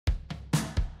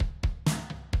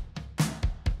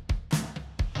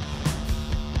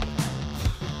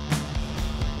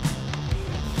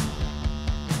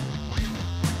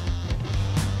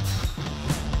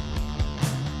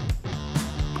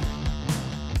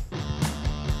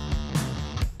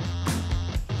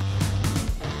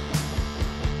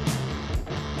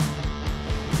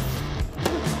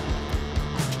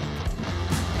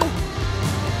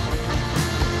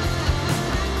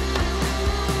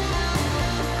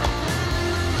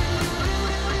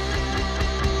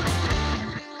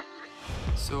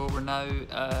we're now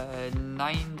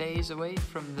 9 days away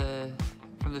from the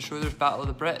Schroders Battle of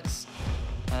the Brits.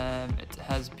 It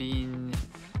has been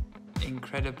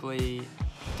incredibly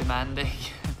demanding,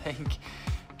 I think,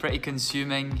 pretty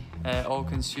consuming,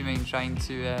 all-consuming, trying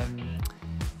to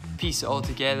piece it all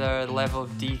together. The level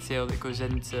of detail that goes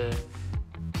into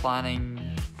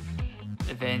planning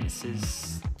events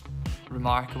is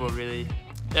remarkable, really.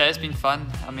 Yeah, it's been fun.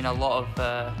 I mean, a lot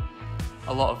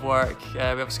of work. We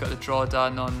obviously got the draw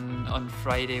done on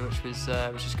Friday, which was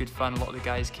good fun. A lot of the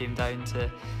guys came down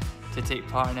to take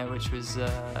part in it, which was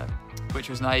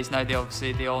nice. Now they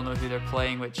all know who they're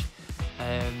playing, which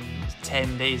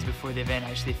 10 days before the event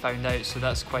actually found out, so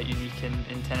that's quite unique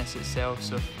in tennis itself.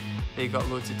 So they got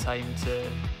loads of time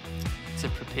to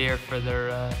prepare for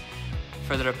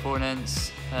their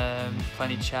opponents.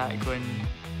 Plenty of chat going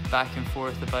back and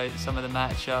forth about some of the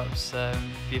matchups.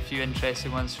 Be a few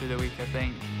interesting ones through the week, I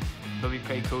think. It'll be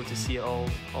pretty cool to see it all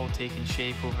taking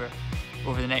shape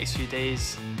over the next few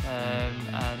days.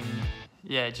 And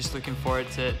yeah, just looking forward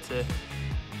to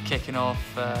kicking off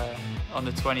on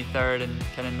the 23rd and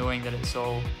kind of knowing that it's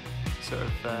all sort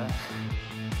of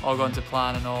all gone to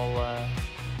plan and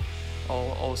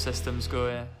all systems go.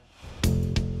 Yeah.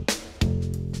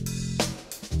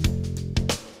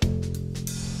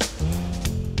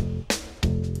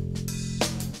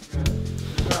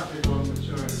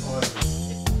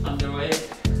 Underway.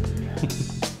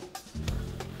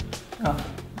 Oh.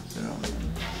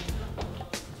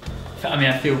 I mean,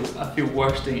 I feel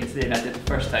worse doing it today than I did the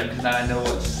first time, because now I know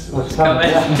what's coming.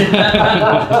 You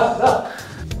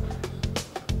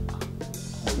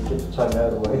get the tongue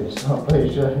out of the way to start,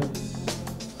 please, Joe.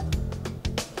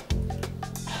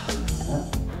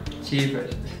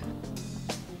 Cheers.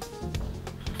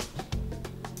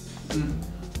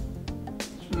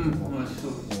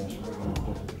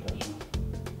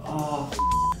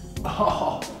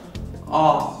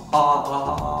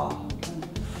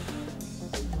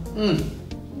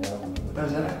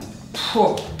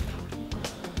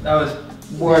 That was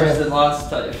worse than last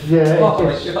time. Yeah, oh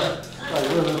my god.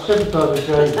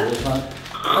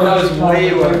 That was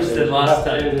way worse than last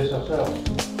time. This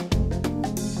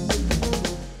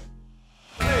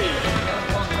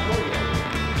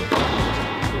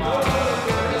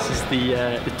is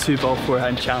the 2-ball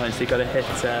forehand challenge. They got to hit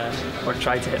or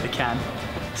try to hit the can.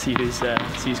 See who's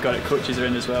got it. Coaches are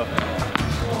in as well.